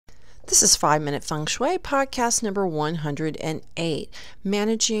This is 5 Minute Feng Shui, podcast number 108,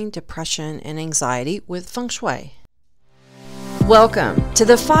 Managing Depression and Anxiety with Feng Shui. Welcome to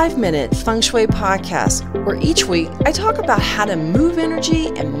the 5 Minute Feng Shui podcast, where each week I talk about how to move energy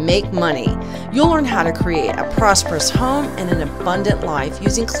and make money. You'll learn how to create a prosperous home and an abundant life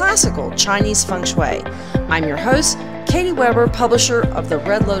using classical Chinese Feng Shui. I'm your host, Katie Weber, publisher of the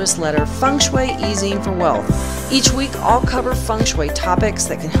Red Lotus Letter, Feng Shui Easing for Wealth. Each week, I'll cover Feng Shui topics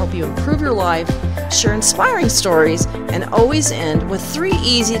that can help you improve your life, share inspiring stories, and always end with 3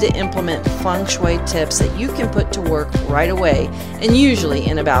 easy-to-implement Feng Shui tips that you can put to work right away, and usually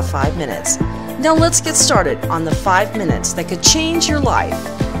in about 5 minutes. Now let's get started on the 5 minutes that could change your life.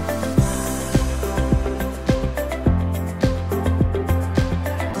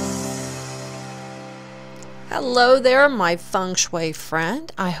 Hello there, my Feng Shui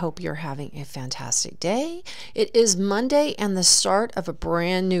friend. I hope you're having a fantastic day. It is Monday and the start of a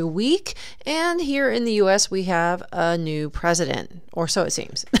brand new week. And here in the U.S., we have a new president, or so it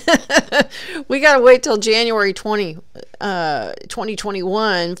seems. We got to wait till January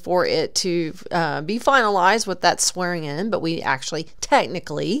 2021 for it to be finalized with that swearing in. But we actually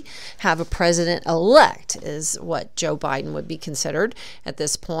technically have a president-elect, is what Joe Biden would be considered at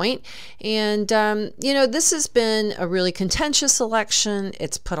this point. And, this has been a really contentious election.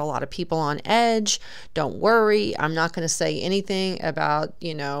 It's put a lot of people on edge. Don't worry. I'm not going to say anything about,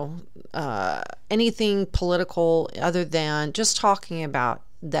 anything political other than just talking about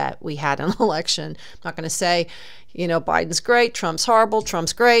that we had an election. I'm not going to say, Biden's great, Trump's horrible,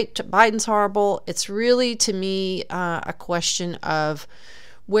 Trump's great, Biden's horrible. It's really, to me, a question of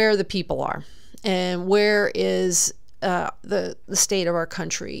where the people are and where is the state of our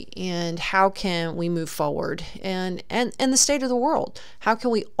country, and how can we move forward, and the state of the world. How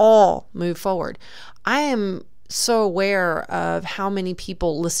can we all move forward? I am so aware of how many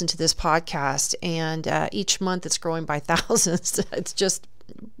people listen to this podcast, and each month it's growing by thousands. It's just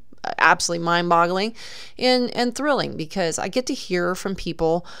absolutely mind-boggling and thrilling, because I get to hear from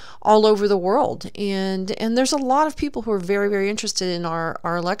people all over the world, and there's a lot of people who are very, very interested in our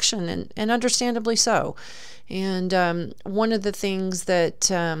election, and understandably so. And one of the things that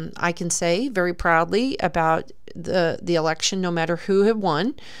I can say very proudly about the election, no matter who had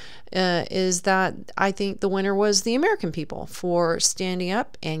won, is that I think the winner was the American people for standing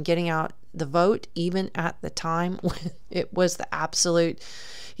up and getting out the vote, even at the time when it was the absolute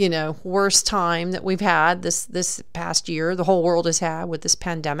worst time that we've had this past year, the whole world has had with this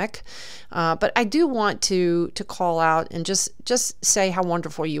pandemic. But I do want to call out and just say how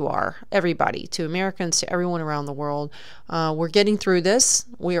wonderful you are, everybody, to Americans, to everyone around the world. We're getting through this.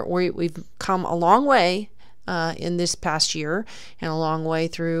 We've come a long way in this past year, and a long way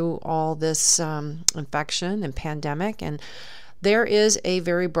through all this infection and pandemic. And there is a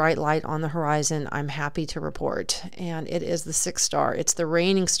very bright light on the horizon, I'm happy to report, and it is the 6th star. It's the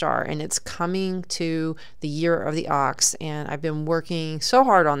reigning star, and it's coming to the year of the ox, and I've been working so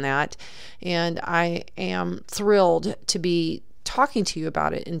hard on that, and I am thrilled to be talking to you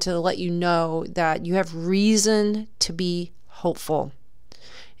about it and to let you know that you have reason to be hopeful.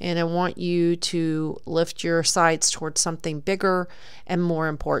 And I want you to lift your sights towards something bigger and more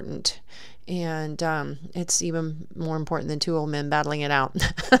important. And it's even more important than 2 old men battling it out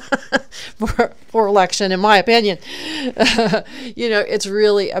for election, in my opinion. It's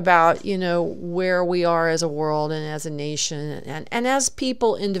really about, where we are as a world and as a nation and as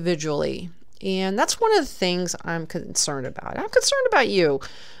people individually. And that's one of the things I'm concerned about. I'm concerned about you.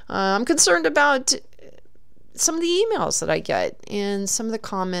 I'm concerned about some of the emails that I get, and some of the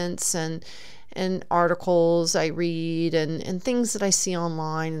comments and articles I read, and things that I see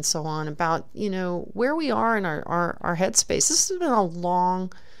online and so on about, where we are in our headspace. This has been a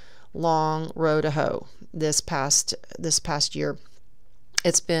long, long road to hoe this past year.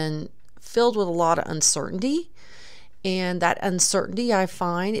 It's been filled with a lot of uncertainty, and that uncertainty, I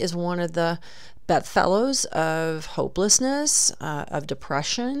find, is one of the bedfellows of hopelessness, of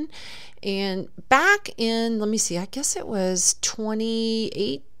depression. And back in, let me see, I guess it was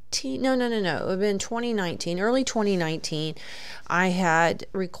 2018. No. It would have been 2019, early 2019. I had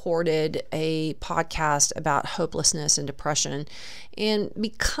recorded a podcast about hopelessness and depression. And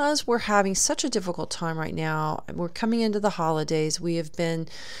because we're having such a difficult time right now, we're coming into the holidays. We've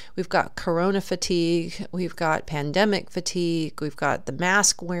got corona fatigue, we've got pandemic fatigue, we've got the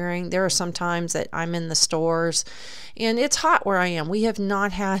mask wearing. There are some times that I'm in the stores and it's hot where I am. We have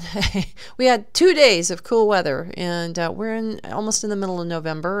not had, we had 2 days of cool weather, and we're almost in the middle of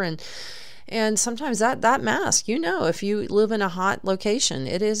November, and And sometimes that mask, if you live in a hot location,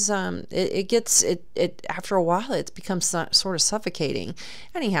 it is it after a while it becomes sort of suffocating.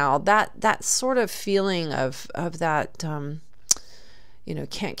 Anyhow, that sort of feeling of that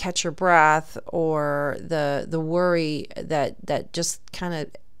can't catch your breath, or the worry that just kind of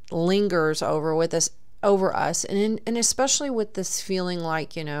lingers over us, and especially with this feeling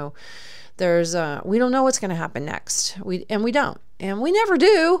like, there's we don't know what's going to happen next. We don't. And we never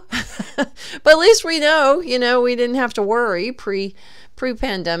do. But at least we know, we didn't have to worry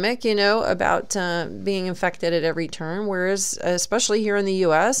pre-pandemic, about being infected at every turn. Whereas, especially here in the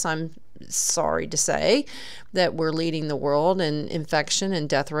U.S., I'm sorry to say that we're leading the world in infection and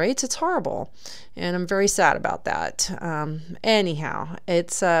death rates. It's horrible. And I'm very sad about that. Anyhow,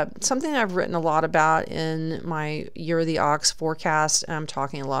 it's something I've written a lot about in my Year of the Ox forecast. I'm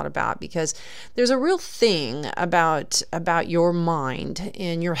talking a lot about because there's a real thing about your mind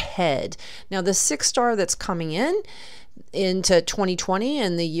and your head. Now, the 6th star that's coming into 2020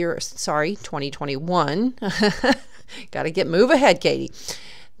 and 2021. Got to move ahead, Katie.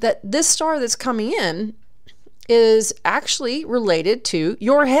 That this star that's coming in is actually related to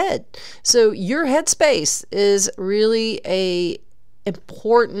your head. So your head space is really a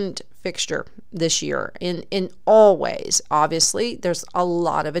important fixture this year in all ways. Obviously, there's a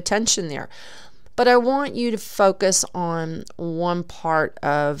lot of attention there. But I want you to focus on one part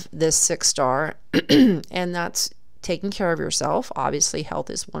of this 6th star, and that's taking care of yourself. Obviously,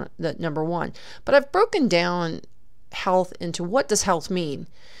 health is the number one. But I've broken down health into what does health mean.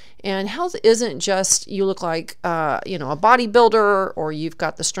 And health isn't just you look like a bodybuilder, or you've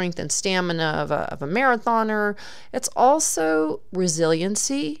got the strength and stamina of a marathoner. It's also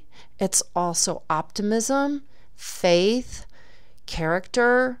resiliency. It's also optimism, faith,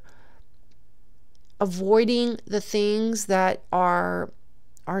 character, avoiding the things that are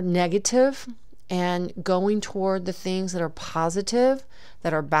negative and going toward the things that are positive,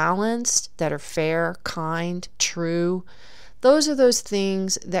 that are balanced, that are fair, kind, true. Those are those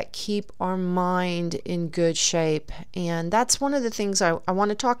things that keep our mind in good shape. And that's one of the things I want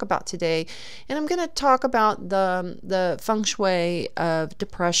to talk about today. And I'm going to talk about the feng shui of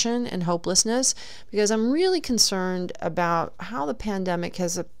depression and hopelessness, because I'm really concerned about how the pandemic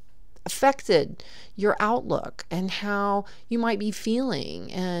has affected your outlook and how you might be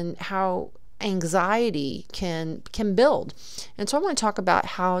feeling and how anxiety can build. And so I want to talk about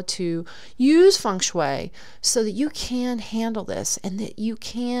how to use feng shui so that you can handle this and that you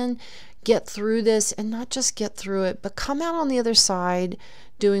can get through this, and not just get through it, but come out on the other side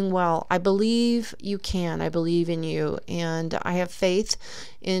doing well. I believe you can. I believe in you, and I have faith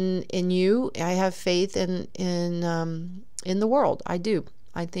in you. I have faith in the world. I do.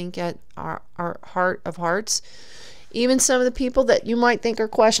 I think at our heart of hearts, even some of the people that you might think are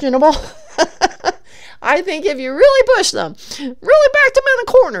questionable, I think if you really push them, really backed them in a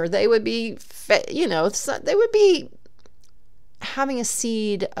corner, they would be, they would be having a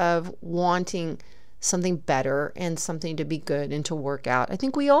seed of wanting something better and something to be good and to work out. I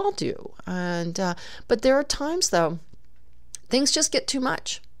think we all do. And but there are times, though, things just get too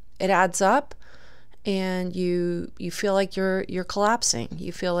much. It adds up. And you feel like you're collapsing.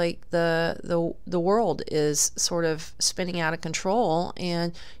 You feel like the world is sort of spinning out of control,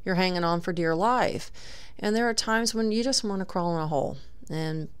 and you're hanging on for dear life. And there are times when you just want to crawl in a hole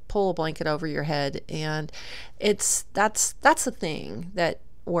and pull a blanket over your head. And that's the thing that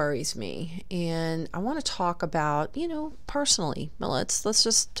worries me. And I want to talk about, personally. Well, let's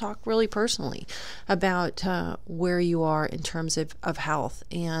just talk really personally about where you are in terms of health.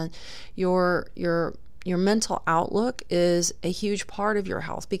 And your mental outlook is a huge part of your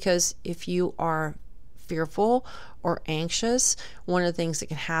health, because if you are fearful or anxious, one of the things that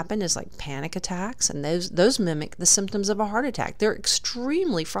can happen is like panic attacks, and those mimic the symptoms of a heart attack. They're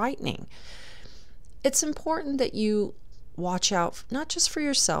extremely frightening. It's important that you watch out, not just for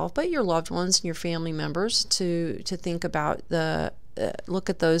yourself, but your loved ones and your family members, to think about look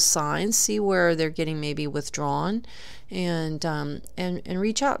at those signs, see where they're getting maybe withdrawn, and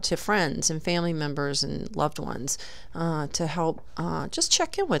reach out to friends and family members and loved ones to help just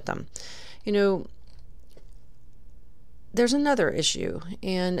check in with them. There's another issue,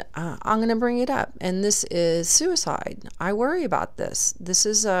 and I'm going to bring it up, and this is suicide. I worry about this. This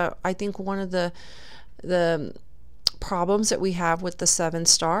is, I think, one of the problems that we have with the 7th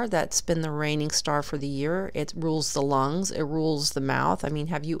star. That's been the reigning star for the year. It rules the lungs. It rules the mouth. I mean,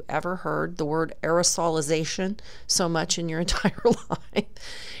 have you ever heard the word aerosolization so much in your entire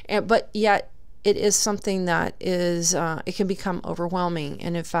life? But yet, it is something that is, it can become overwhelming.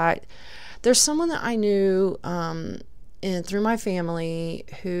 And in fact, there's someone that I knew and through my family,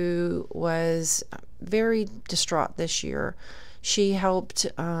 who was very distraught this year. She helped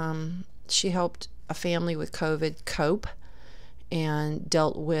a family with COVID cope and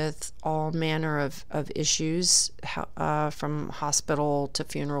dealt with all manner of issues, from hospital to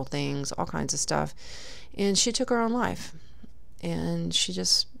funeral things, all kinds of stuff. And she took her own life. And she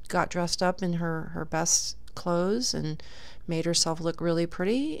just got dressed up in her best clothes and made herself look really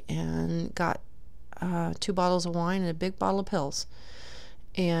pretty, and got 2 bottles of wine and a big bottle of pills.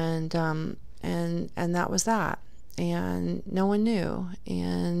 And that was that. And no one knew,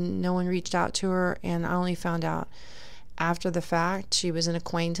 and no one reached out to her, and I only found out after the fact. She was an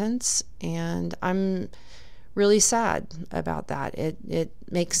acquaintance, and I'm really sad about that. It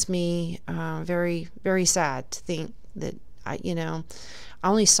makes me very, very sad to think that I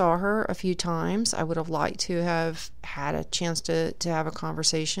only saw her a few times. I would have liked to have had a chance to have a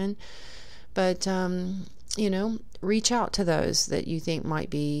conversation, but reach out to those that you think might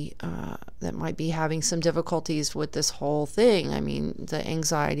be having some difficulties with this whole thing. I mean, the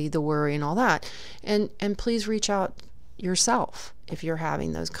anxiety, the worry, and all that, and please reach out yourself if you're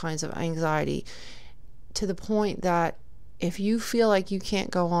having those kinds of anxiety, to the point that if you feel like you can't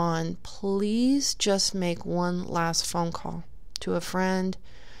go on, please just make one last phone call to a friend,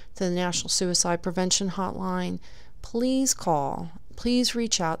 to the National Suicide Prevention Hotline. Please call. Please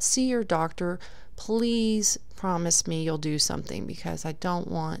reach out. See your doctor. Please promise me you'll do something, because I don't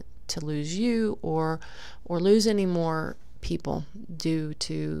want to lose you or lose any more people due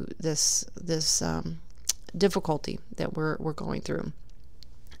to this difficulty that we're going through.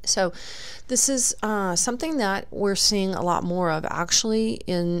 So this is something that we're seeing a lot more of, actually,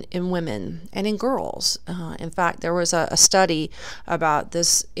 in women and in girls. In fact, there was a study about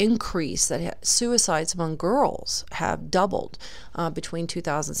this increase that suicides among girls have doubled between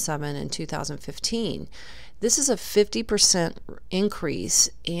 2007 and 2015. This is a 50% increase,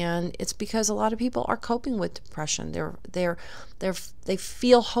 and it's because a lot of people are coping with depression. They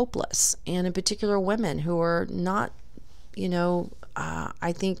feel hopeless, and in particular, women who are not,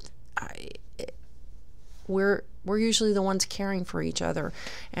 I think we're usually the ones caring for each other,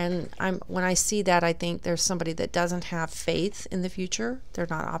 and when I see that, I think there's somebody that doesn't have faith in the future. They're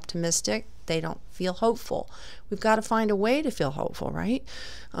not optimistic. They don't feel hopeful. We've got to find a way to feel hopeful, right?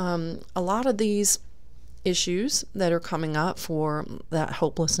 A lot of these issues that are coming up for that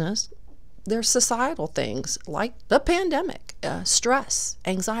hopelessness, they're societal things like the pandemic, stress,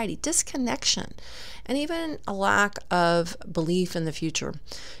 anxiety, disconnection, and even a lack of belief in the future.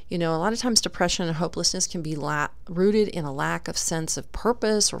 A lot of times depression and hopelessness can be rooted in a lack of sense of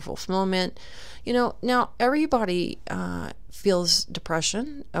purpose or fulfillment. Now everybody feels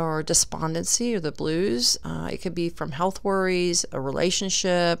depression or despondency or the blues. It could be from health worries, a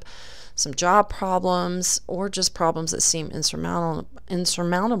relationship, some job problems, or just problems that seem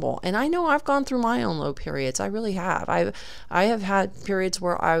insurmountable. And I know I've gone through my own low periods. I really have. I have had periods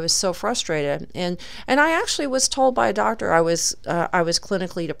where I was so frustrated, and I actually was told by a doctor I was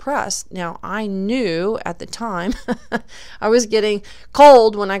clinically depressed. Now, I knew at the time I was getting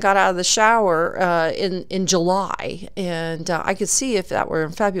cold when I got out of the shower in July, and I could see if that were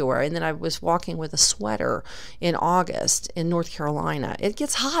in February. And then I was walking with a sweater in August in North Carolina. It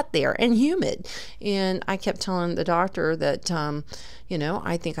gets hot there and humid, and I kept telling the doctor that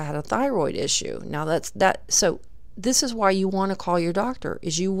I think I had a thyroid issue. Now so this is why you want to call your doctor,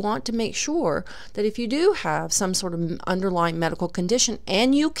 is you want to make sure that if you do have some sort of underlying medical condition,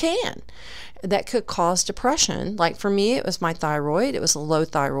 and you can, that could cause depression. Like for me, it was my thyroid. It was a low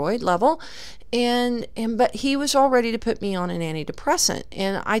thyroid level. But he was all ready to put me on an antidepressant.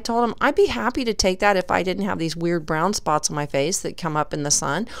 And I told him I'd be happy to take that if I didn't have these weird brown spots on my face that come up in the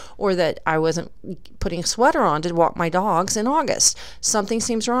sun, or that I wasn't putting a sweater on to walk my dogs in August. Something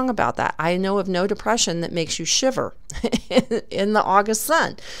seems wrong about that. I know of no depression that makes you shiver in the August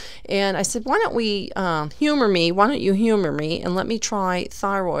sun. And I said, why don't we humor me? Why don't you humor me and let me try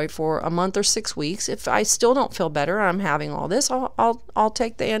thyroid for a month or 6 weeks? If I still don't feel better, I'm having all this, I'll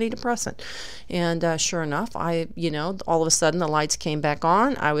take the antidepressant. And sure enough, all of a sudden the lights came back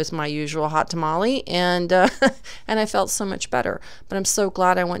on. I was my usual hot tamale, and I felt so much better. But I'm so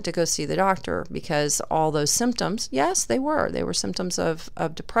glad I went to go see the doctor, because all those symptoms, yes, they were symptoms of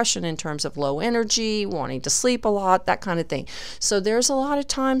depression in terms of low energy, wanting to sleep a lot, that kind of thing. So there's a lot of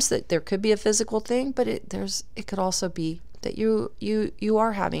times that there could be a physical thing, but it could also be that you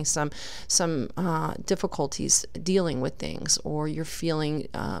are having some difficulties dealing with things, or you're feeling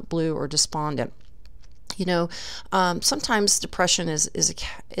blue or despondent. Sometimes depression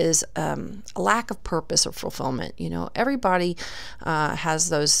is a lack of purpose or fulfillment. Everybody has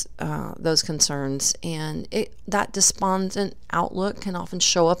those concerns, and that despondent outlook can often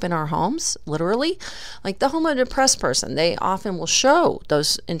show up in our homes, literally. Like the home of a depressed person, they often will show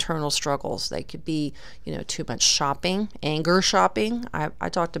those internal struggles. They could be, too much shopping, anger shopping. I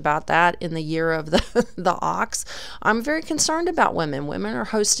talked about that in the year of the ox. I'm very concerned about women. Women are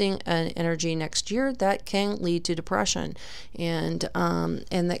hosting an energy next year that can lead to depression, and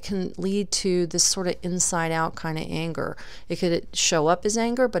that can lead to this sort of inside out kind of anger. It could show up as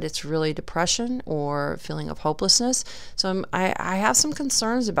anger, but it's really depression or feeling of hopelessness. So I have some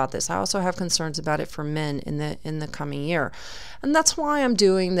concerns about this. I also have concerns about it for men in the coming year, and that's why I'm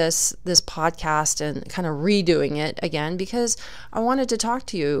doing this podcast and kind of redoing it again, because I wanted to talk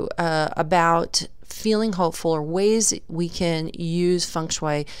to you about feeling hopeful, or ways we can use feng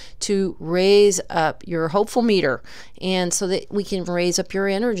shui to raise up your hopeful meter, and so that we can raise up your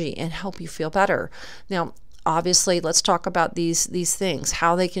energy and help you feel better. Now, obviously, let's talk about these things,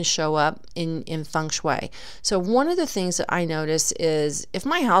 how they can show up in feng shui. So one of the things that I notice is if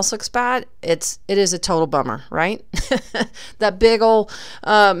my house looks bad, it is a total bummer, right? That big old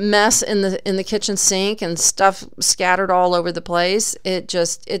mess in the kitchen sink and stuff scattered all over the place.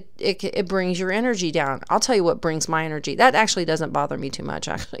 It brings your energy down. I'll tell you what brings my energy. That actually doesn't bother me too much.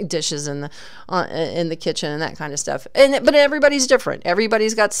 Actually, dishes in the kitchen and that kind of stuff. But everybody's different.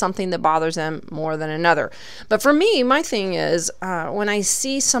 Everybody's got something that bothers them more than another. But for me, my thing is when I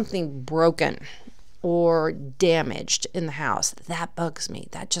see something broken or damaged in the house, that bugs me.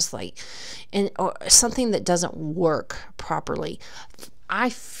 That just or something that doesn't work properly. I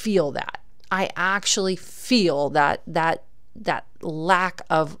feel that. I actually feel that lack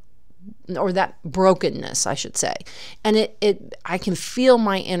of, or that brokenness, I should say. And I can feel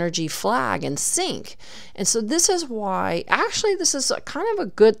my energy flag and sink. And so this is why, actually, this is kind of a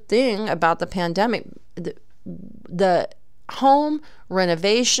good thing about the pandemic. The home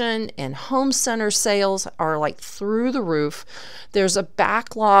renovation and home center sales are like through the roof. There's a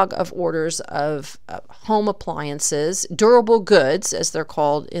backlog of orders of home appliances, durable goods, as they're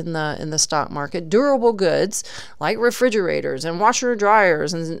called in the stock market. Durable goods like refrigerators and washer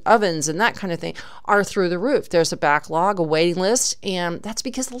dryers and ovens and that kind of thing are through the roof. There's a backlog, a waiting list, and that's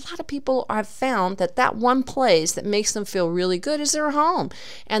because a lot of people have found that one place that makes them feel really good is their home,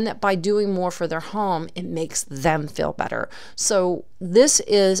 and that by doing more for their home, it makes them feel better. So this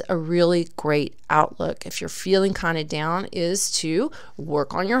is a really great outlook if you're feeling kind of down, is to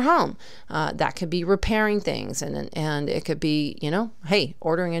work on your home. That could be repairing things, and it could be, hey,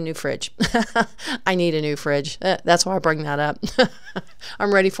 ordering a new fridge. I need a new fridge. That's why I bring that up.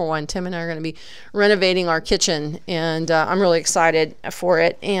 I'm ready for one. Tim and I are going to be renovating our kitchen, and I'm really excited for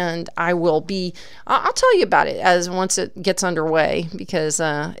it. And I'll tell you about it once it gets underway, because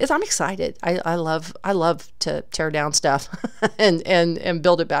I'm excited. I love to tear down stuff and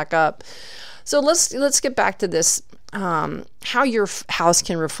build it back up. So let's get back to this, how your house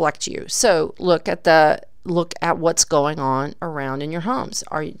can reflect you. So look at what's going on around in your homes.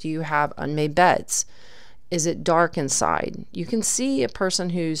 Do you have unmade beds? Is it dark inside? You can see a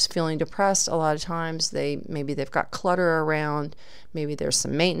person who's feeling depressed a lot of times. Maybe they've got clutter around. Maybe there's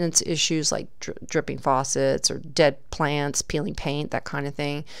some maintenance issues like dripping faucets or dead plants, peeling paint, that kind of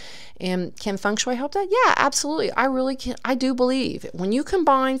thing. And can feng shui help that? Yeah, absolutely. I do believe when you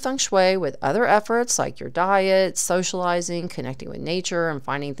combine feng shui with other efforts like your diet, socializing, connecting with nature, and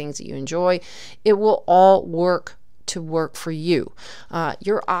finding things that you enjoy, it will all work for you.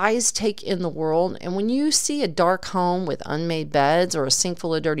 Your eyes take in the world, and when you see a dark home with unmade beds or a sink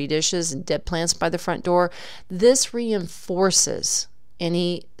full of dirty dishes and dead plants by the front door, this reinforces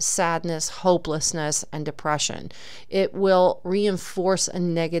any sadness, hopelessness, and depression. It will reinforce a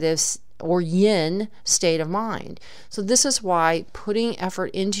negative or yin state of mind. So this is why putting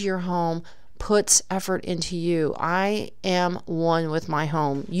effort into your home puts effort into you. I am one with my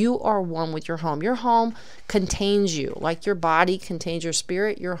home. You are one with your home. Your home contains you. Like your body contains your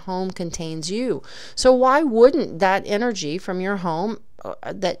spirit, your home contains you. So why wouldn't that energy from your home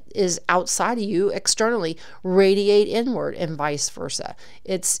that is outside of you externally radiate inward, and vice versa?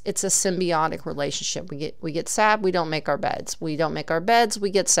 It's a symbiotic relationship. We get sad, we don't make our beds. We don't make our beds, we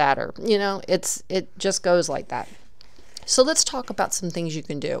get sadder. It just goes like that. So let's talk about some things you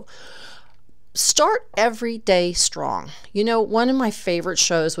can do. Start every day strong. You know, one of my favorite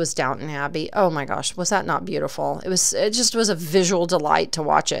shows was Downton Abbey. Oh my gosh, was that not beautiful? It just was a visual delight to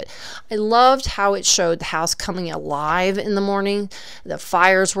watch it. I loved how it showed the house coming alive in the morning. The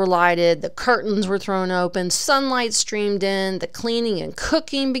fires were lighted, the curtains were thrown open, sunlight streamed in, the cleaning and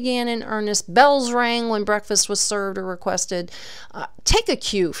cooking began in earnest, bells rang when breakfast was served or requested. Take a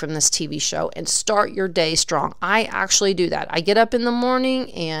cue from this TV show and start your day strong. I actually do that. I get up in the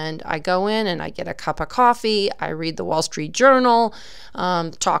morning and I go in and I get a cup of coffee. I read the Wall Street Journal,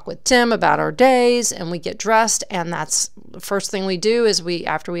 talk with Tim about our days, and we get dressed. And that's the first thing we do is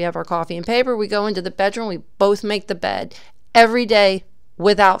after we have our coffee and paper, we go into the bedroom. We both make the bed every day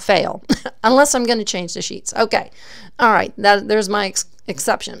without fail, unless I'm going to change the sheets. Okay. All right. There's my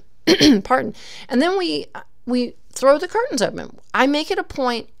exception. Pardon. And then we throw the curtains open. I make it a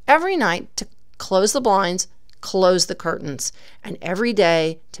point every night to close the blinds, close the curtains, and every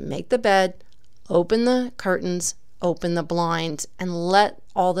day to make the bed, open the curtains, open the blinds, and let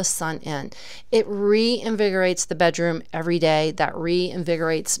all the sun in. It reinvigorates the bedroom every day. That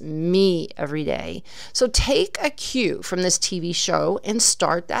reinvigorates me every day. So take a cue from this TV show and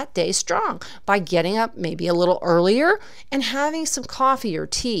start that day strong by getting up maybe a little earlier and having some coffee or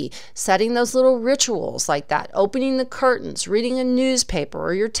tea, setting those little rituals like that, opening the curtains, reading a newspaper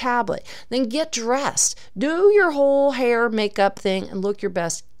or your tablet, then get dressed, do your whole hair, makeup thing, and look your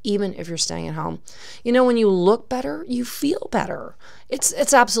best, even if you're staying at home. You know, when you look better, you feel better.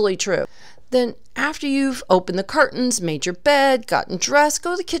 It's absolutely true. Then after you've opened the curtains, made your bed, gotten dressed,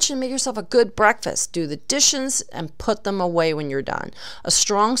 go to the kitchen, make yourself a good breakfast, do the dishes, and put them away when you're done. A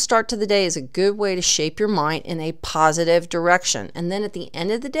strong start to the day is a good way to shape your mind in a positive direction. And then at the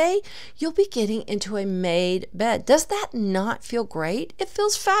end of the day, you'll be getting into a made bed. Does that not feel great? It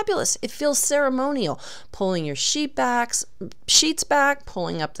feels fabulous. It feels ceremonial. Pulling your sheets back,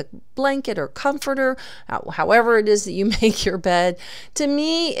 pulling up the blanket or comforter, however it is that you make your bed. To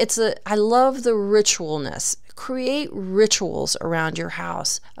me, I love the ritualness. Create rituals around your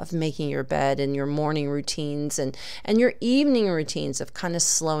house of making your bed and your morning routines and your evening routines of kind of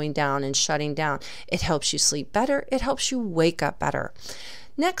slowing down and shutting down. It helps you sleep better. It helps you wake up better.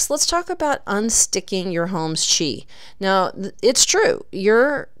 Next, let's talk about unsticking your home's chi. Now, it's true.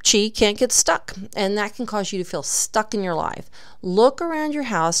 Your chi can't get stuck, and that can cause you to feel stuck in your life. Look around your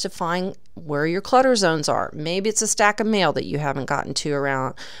house to find where your clutter zones are. Maybe it's a stack of mail that you haven't gotten to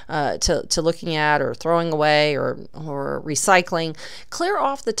around to looking at or throwing away or recycling. Clear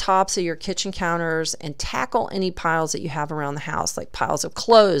off the tops of your kitchen counters and tackle any piles that you have around the house, like piles of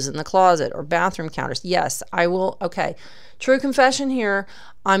clothes in the closet or bathroom counters. Yes, I will. Okay. True confession here,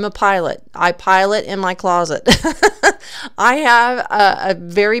 I'm a pilot. I pilot in my closet. I have a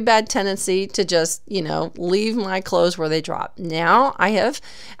very bad tendency to just, leave my clothes where they drop. Now I have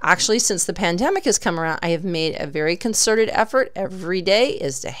actually, since the pandemic has come around, I have made a very concerted effort every day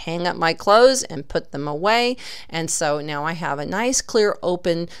is to hang up my clothes and put them away. And so now I have a nice, clear,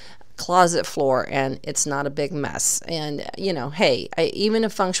 open closet floor, and it's not a big mess. And hey, even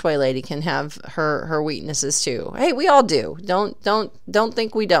a feng shui lady can have her weaknesses too. Hey, we all do. Don't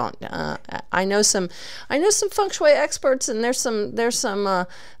think we don't. I know some feng shui experts, and there's some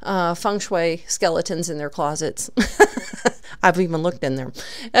feng shui skeletons in their closets. I've even looked in there.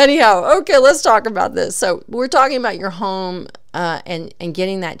 Anyhow, okay, let's talk about this. So we're talking about your home and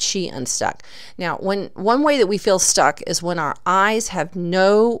getting that chi unstuck. Now, one way that we feel stuck is when our eyes have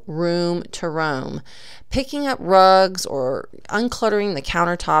no room to roam. Picking up rugs or uncluttering the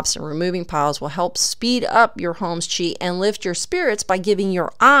countertops and removing piles will help speed up your home's chi and lift your spirits by giving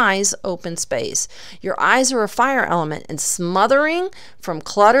your eyes open space. Your eyes are a fire element, and smothering from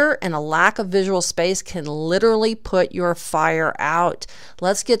clutter and a lack of visual space can literally put your fire out.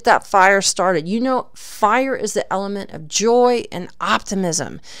 Let's get that fire started. Fire is the element of joy and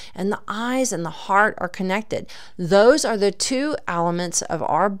optimism, and the eyes and the heart are connected. Those are the two elements of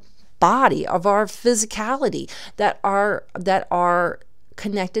our body, of our physicality, that are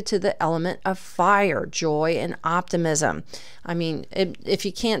connected to the element of fire, joy, and optimism. I mean, if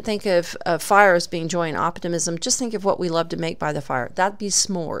you can't think of fire as being joy and optimism, just think of what we love to make by the fire. That'd be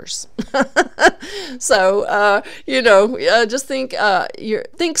s'mores. So, just think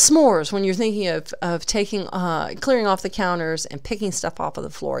s'mores when you're thinking of taking, clearing off the counters and picking stuff off of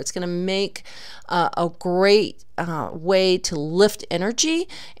the floor. It's going to make a great way to lift energy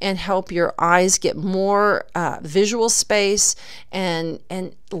and help your eyes get more visual space and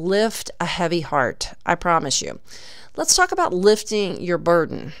lift a heavy heart. I promise you. Let's talk about lifting your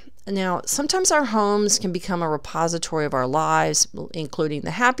burden. Now, sometimes our homes can become a repository of our lives, including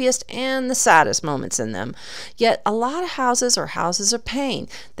the happiest and the saddest moments in them. Yet, a lot of houses are houses of pain.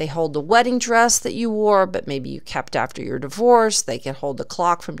 They hold the wedding dress that you wore, but maybe you kept after your divorce. They can hold the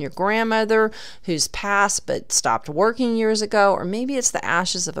clock from your grandmother who's passed but stopped working years ago. Or maybe it's the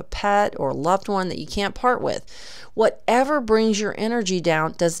ashes of a pet or loved one that you can't part with. Whatever brings your energy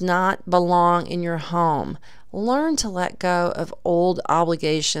down does not belong in your home. Learn to let go of old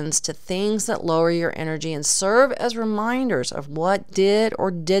obligations to things that lower your energy and serve as reminders of what did or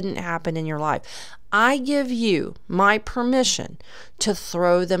didn't happen in your life. I give you my permission to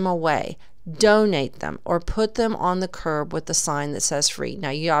throw them away, donate them, or put them on the curb with the sign that says free.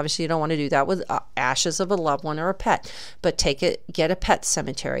 Now, you obviously don't want to do that with ashes of a loved one or a pet, but get a pet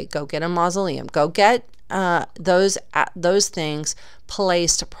cemetery, go get a mausoleum, go get those things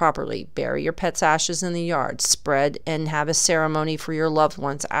placed properly. Bury your pet's ashes in the yard. Spread and have a ceremony for your loved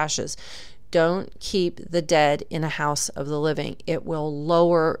one's ashes. Don't keep the dead in a house of the living. It will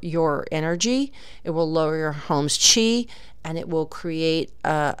lower your energy. It will lower your home's chi, and it will create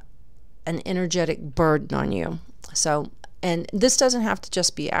an energetic burden on you. And this doesn't have to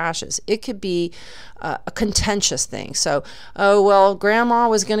just be ashes. It could be a contentious thing. So, oh, well, Grandma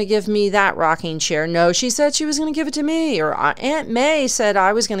was going to give me that rocking chair. No, she said she was going to give it to me. Or Aunt May said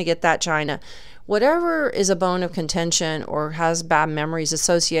I was going to get that china. Whatever is a bone of contention or has bad memories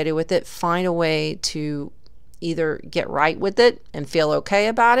associated with it, find a way to either get right with it and feel okay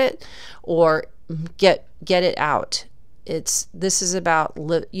about it, or get it out. This is about,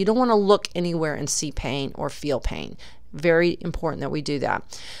 you don't want to look anywhere and see pain or feel pain. Very important that we do that.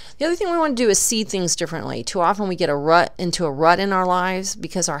 The other thing we want to do is see things differently. Too often we get into a rut in our lives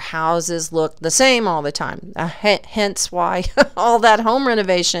because our houses look the same all the time. Hence why all that home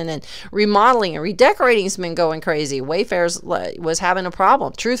renovation and remodeling and redecorating has been going crazy. Wayfair's was having a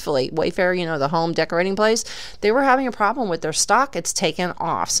problem. Truthfully, Wayfair, the home decorating place, they were having a problem with their stock. It's taken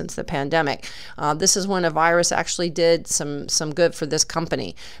off since the pandemic. This is when a virus actually did some good for this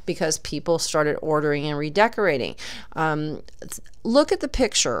company because people started ordering and redecorating. Look at the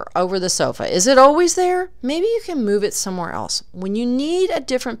picture over the sofa. Is it always there? Maybe you can move it somewhere else. When you need a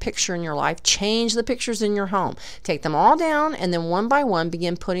different picture in your life, change the pictures in your home. Take them all down and then one by one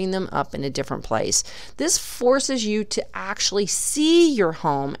begin putting them up in a different place. This forces you to actually see your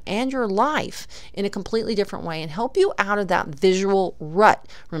home and your life in a completely different way and help you out of that visual rut.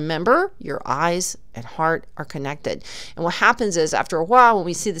 Remember, your eyes and heart are connected. And what happens is after a while, when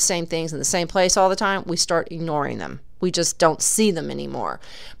we see the same things in the same place all the time, we start ignoring them. We just don't see them anymore.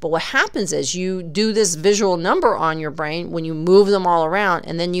 But what happens is you do this visual number on your brain when you move them all around,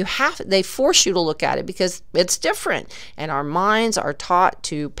 and then they force you to look at it because it's different. And our minds are taught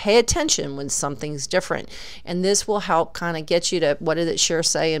to pay attention when something's different. And this will help kind of get you to, what did it Cher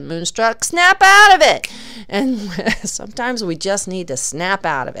say in Moonstruck? Snap out of it. And sometimes we just need to snap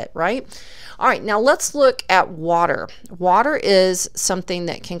out of it, right? All right, now let's look at water. Water is something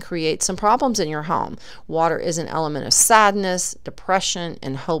that can create some problems in your home. Water is an element of sadness, depression,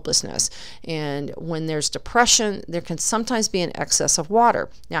 and hopelessness. And when there's depression, there can sometimes be an excess of water.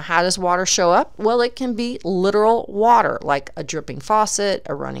 Now, how does water show up? Well, it can be literal water, like a dripping faucet,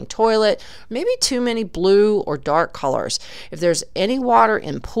 a running toilet, maybe too many blue or dark colors. If there's any water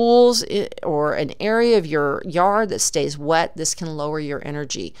in pools or an area of your yard that stays wet, this can lower your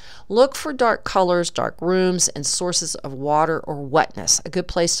energy. Look for dark colors, dark rooms, and sources of water or wetness. A good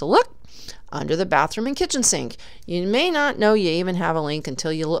place to look: under the bathroom and kitchen sink. You may not know you even have a leak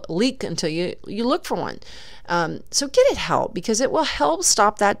until you look for one. So get it help, because it will help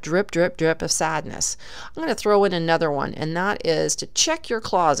stop that drip, drip, drip of sadness. I'm going to throw in another one, and that is to check your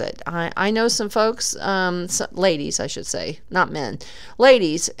closet. I know some folks, ladies, I should say, not men,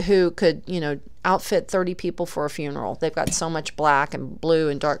 ladies who could, outfit 30 people for a funeral. They've got so much black and blue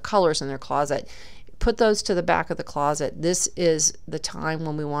and dark colors in their closet. Put those to the back of the closet. This is the time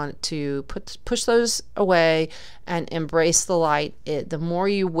when we want to push those away and embrace the light. The more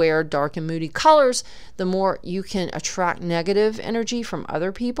you wear dark and moody colors, the more you can attract negative energy from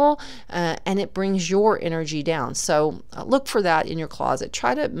other people, and it brings your energy down. So look for that in your closet.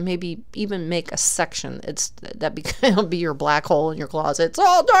 Try to maybe even make a section. It'll be your black hole in your closet. It's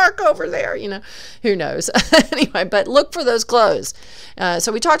all dark over there, who knows. Anyway, but look for those clothes.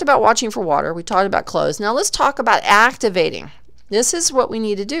 So we talked about watching for water. We talked about clothes. Now let's talk about activating. This is what we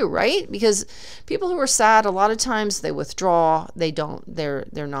need to do, right? Because people who are sad, a lot of times they withdraw. They're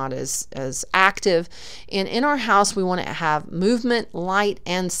not as active. And in our house, we want to have movement, light,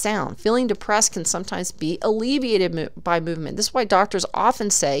 and sound. Feeling depressed can sometimes be alleviated by movement. This is why doctors often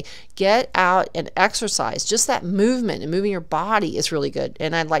say, get out and exercise. Just that movement and moving your body is really good.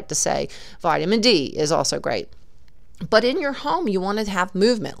 And I'd like to say vitamin D is also great. But in your home, you want to have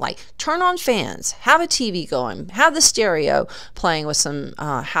movement, like turn on fans, have a TV going, have the stereo playing with some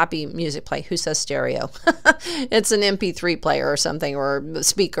happy music play. Who says stereo? It's an MP3 player or something, or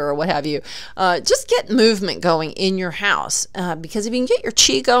speaker or what have you. Just get movement going in your house, because if you can get your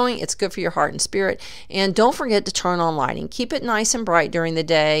chi going, it's good for your heart and spirit. And don't forget to turn on lighting. Keep it nice and bright during the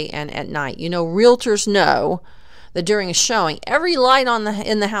day and at night. You know, realtors know that during a showing, every light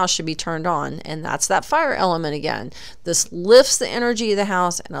in the house should be turned on, and that's that fire element again. This lifts the energy of the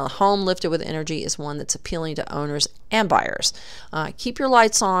house, and a home lifted with energy is one that's appealing to owners and buyers. Keep your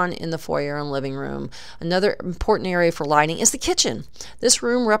lights on in the foyer and living room. Another important area for lighting is the kitchen. This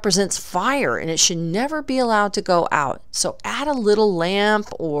room represents fire, and it should never be allowed to go out. So add a little lamp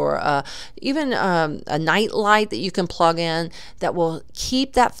or even a night light that you can plug in that will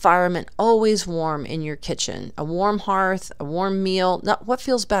keep that firement always warm in your kitchen. A warm hearth, a warm meal. What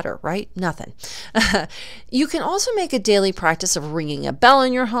feels better, right? Nothing. You can also make a daily practice of ringing a bell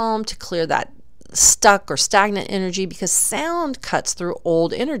in your home to clear that stuck or stagnant energy, because sound cuts through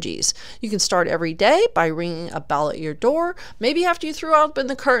old energies. You can start every day by ringing a bell at your door. Maybe after you threw open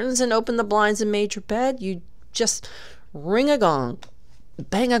the curtains and opened the blinds and made your bed, you just ring a gong.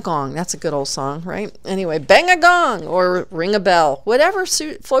 Bang a gong. That's a good old song, right? Anyway, bang a gong or ring a bell. Whatever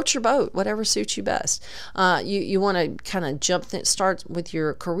floats your boat, whatever suits you best. You want to kind of start with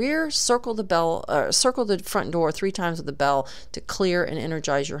your career, circle the front door 3 times with the bell to clear and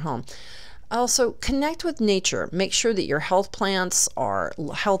energize your home. Also, connect with nature. Make sure that your health plants are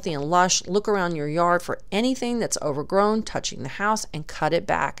healthy and lush. Look around your yard for anything that's overgrown, touching the house, and cut it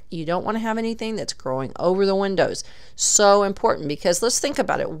back. You don't want to have anything that's growing over the windows. So important, because let's think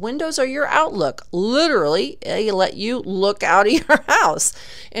about it. Windows are your outlook. Literally, they let you look out of your house.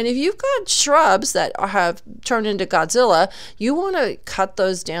 And if you've got shrubs that have turned into Godzilla, you want to cut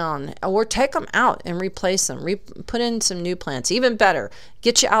those down or take them out and replace them. Put in some new plants. Even better,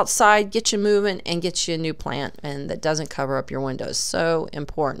 get you outside, get you moving, and get you a new plant, and that doesn't cover up your windows. So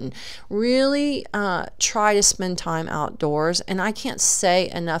important. Really try to spend time outdoors, and I can't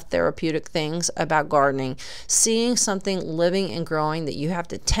say enough therapeutic things about gardening. Seeing something living and growing that you have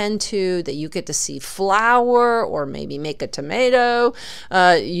to tend to, that you get to see flower or maybe make a tomato,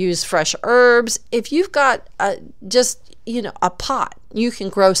 use fresh herbs. If you've got a pot, you can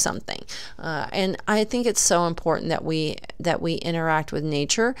grow something, and I think it's so important that we interact with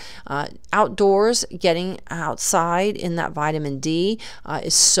nature. Outdoors, getting outside in that vitamin D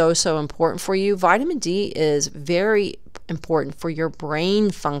is so important for you. Vitamin D is very important for your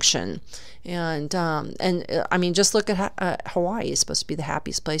brain function. And I mean, just look at Hawaii. Is supposed to be the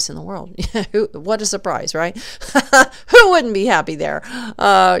happiest place in the world. What a surprise, right? Who wouldn't be happy there?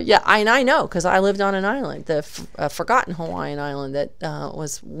 Yeah, I know, because I lived on an island, the forgotten Hawaiian island that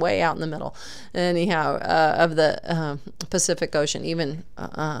was way out in the middle, anyhow, of the Pacific Ocean. Even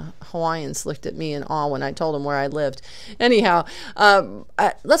Hawaiians looked at me in awe when I told them where I lived. Anyhow,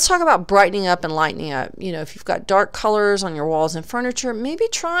 let's talk about brightening up and lightening up. You know, if you've got dark colors on your walls and furniture, maybe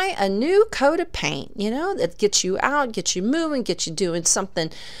try a new coat of paint, that gets you out, gets you moving, gets you doing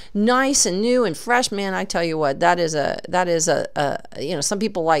something nice and new and fresh. Man, I tell you what, that is some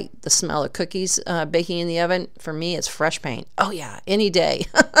people like the smell of cookies baking in the oven. For me, it's fresh paint. Oh yeah, any day.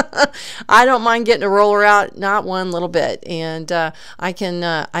 I don't mind getting a roller out, not one little bit. And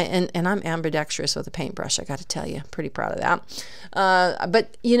I'm ambidextrous with a paintbrush. I got to tell you, pretty proud of that.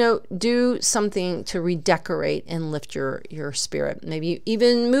 But do something to redecorate and lift your spirit. Maybe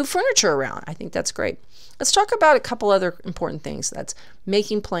even move furniture around. I think that's great. Let's talk about a couple other important things. That's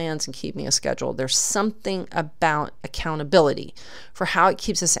making plans and keeping a schedule. There's something about accountability for how it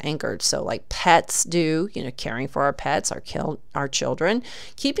keeps us anchored. So like pets do, caring for our pets, our children.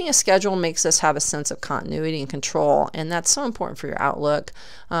 Keeping a schedule makes us have a sense of continuity and control, and that's so important for your outlook.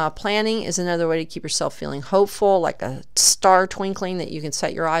 Planning is another way to keep yourself feeling hopeful, like a star twinkling that you can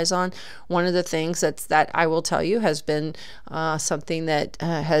set your eyes on. One of the things that I will tell you has been something that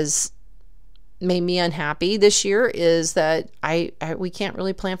has made me unhappy this year is that we can't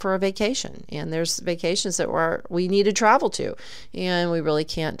really plan for a vacation, and there's vacations that we need to travel to, and we really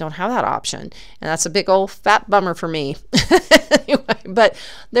don't have that option, and that's a big old fat bummer for me. anyway, but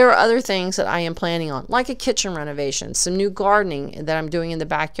there are other things that I am planning on, like a kitchen renovation, some new gardening that I'm doing in the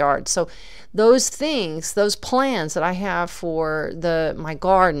backyard. So those things, those plans that I have for my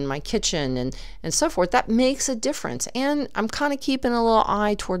garden, my kitchen, and so forth, that makes a difference. And I'm kind of keeping a little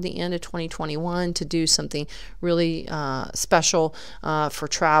eye toward the end of 2021 to do something really special for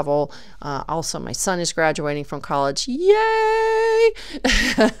travel. Also, my son is graduating from college. Yay!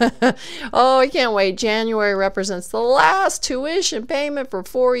 Oh, I can't wait. January represents the last tuition payment for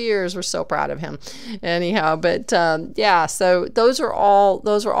 4 years. We're so proud of him. Anyhow, but yeah, so those are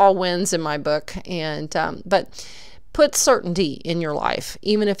all wins in my book. And but put certainty in your life,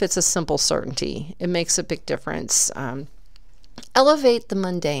 even if it's a simple certainty. It makes a big difference. Elevate the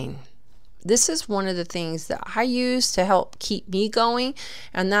mundane. This is one of the things that I use to help keep me going,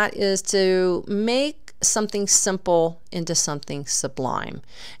 and that is to make something simple into something sublime.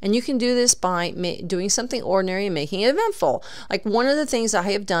 And you can do this by doing something ordinary and making it eventful. Like one of the things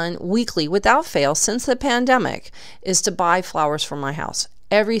I have done weekly without fail since the pandemic is to buy flowers for my house.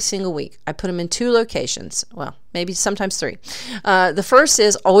 Every single week. I put them in 2 locations. Well, maybe sometimes 3. The first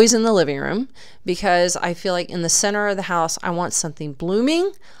is always in the living room, because I feel like in the center of the house, I want something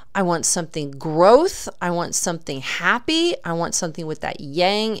blooming. I want something growth. I want something happy. I want something with that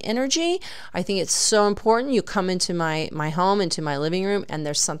yang energy. I think it's so important. You come into my home, into my living room, and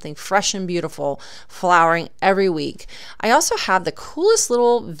there's something fresh and beautiful flowering every week. I also have the coolest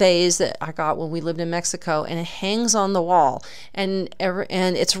little vase that I got when we lived in Mexico, and it hangs on the wall. And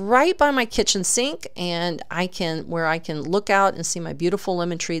it's right by my kitchen sink, and I can look out and see my beautiful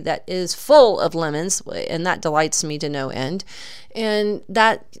lemon tree that is full of lemons, and that delights me to no end. And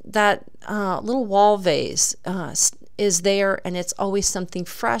that little wall vase is there, and it's always something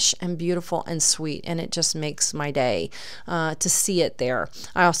fresh and beautiful and sweet, and it just makes my day to see it there.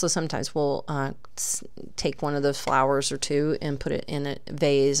 I also sometimes will take one of those flowers or 2 and put it in a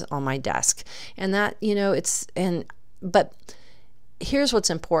vase on my desk, and that, but here's what's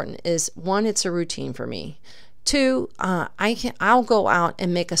important is, 1, it's a routine for me. 2, I'll go out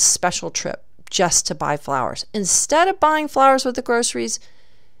and make a special trip just to buy flowers. Instead of buying flowers with the groceries,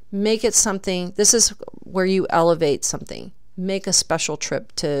 make it something. This is where you elevate something. Make a special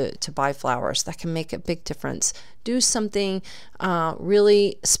trip to buy flowers. That can make a big difference. Do something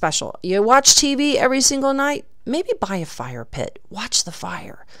really special. You watch TV every single night? Maybe buy a fire pit. Watch the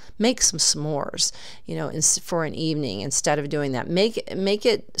fire. Make some s'mores, for an evening instead of doing that. Make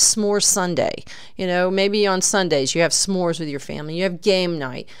it s'more Sunday. Maybe on Sundays you have s'mores with your family. You have game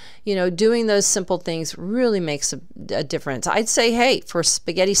night. Doing those simple things really makes a difference. I'd say, hey, for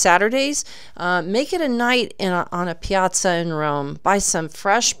Spaghetti Saturdays, make it a night on a piazza in Rome. Buy some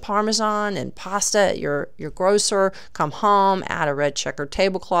fresh Parmesan and pasta at your grocer. Come home, add a red checkered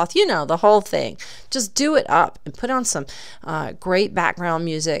tablecloth. The whole thing. Just do it up and put on some great background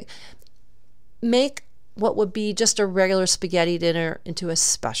music. Make what would be just a regular spaghetti dinner into a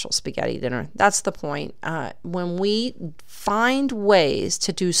special spaghetti dinner. That's the point. When we find ways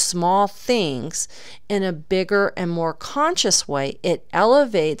to do small things in a bigger and more conscious way, it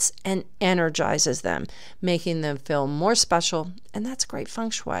elevates and energizes them, making them feel more special, and that's great feng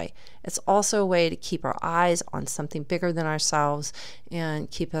shui. It's also a way to keep our eyes on something bigger than ourselves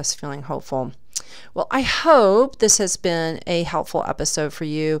and keep us feeling hopeful. Well, I hope this has been a helpful episode for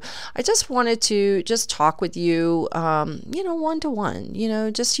you. I just wanted to talk with you,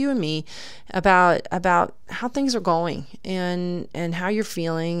 one-to-one, just you and me about how things are going and how you're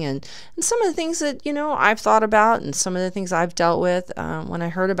feeling and some of the things that, I've thought about and some of the things I've dealt with. When I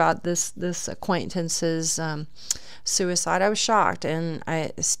heard about this acquaintance's suicide, I was shocked. And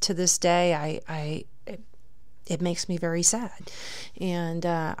to this day, it makes me very sad, and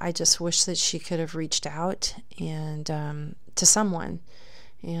I just wish that she could have reached out and to someone.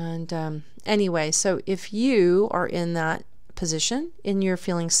 And anyway, so if you are in that position and you're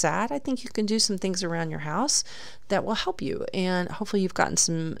feeling sad, I think you can do some things around your house that will help you, and hopefully you've gotten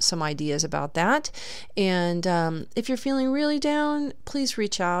some ideas about that. And if you're feeling really down, please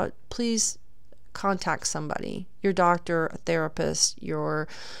reach out. Please contact somebody, your doctor, a therapist, your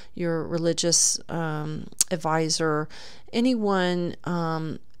religious advisor, anyone.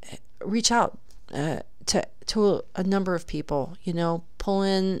 Reach out to a number of people. Pull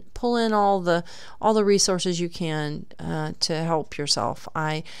in all the resources you can to help yourself.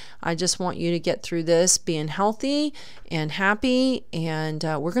 I just want you to get through this being healthy and happy, and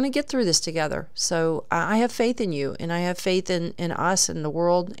we're going to get through this together. So I have faith in you, and I have faith in us and the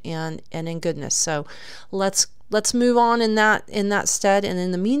world and in goodness. So let's let's move on in that stead. And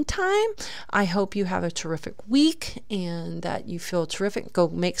in the meantime, I hope you have a terrific week and that you feel terrific. Go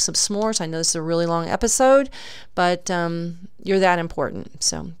make some s'mores. I know this is a really long episode, but you're that important.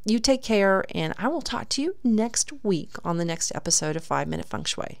 So you take care, and I will talk to you next week on the next episode of 5 Minute Feng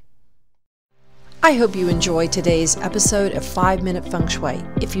Shui. I hope you enjoyed today's episode of 5 Minute Feng Shui.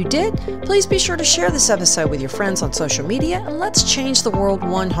 If you did, please be sure to share this episode with your friends on social media, and let's change the world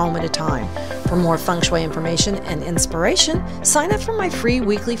one home at a time. For more Feng Shui information and inspiration, sign up for my free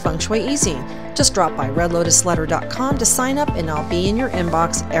weekly Feng Shui Easy. Just drop by redlotusletter.com to sign up, and I'll be in your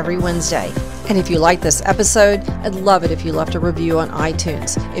inbox every Wednesday. And if you like this episode, I'd love it if you left a review on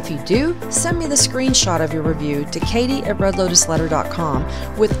iTunes. If you do, send me the screenshot of your review to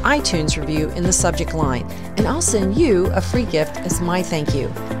katie@redlotusletter.com with iTunes review in the subject line, and I'll send you a free gift as my thank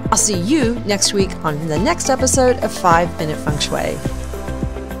you. I'll see you next week on the next episode of 5 Minute Feng Shui.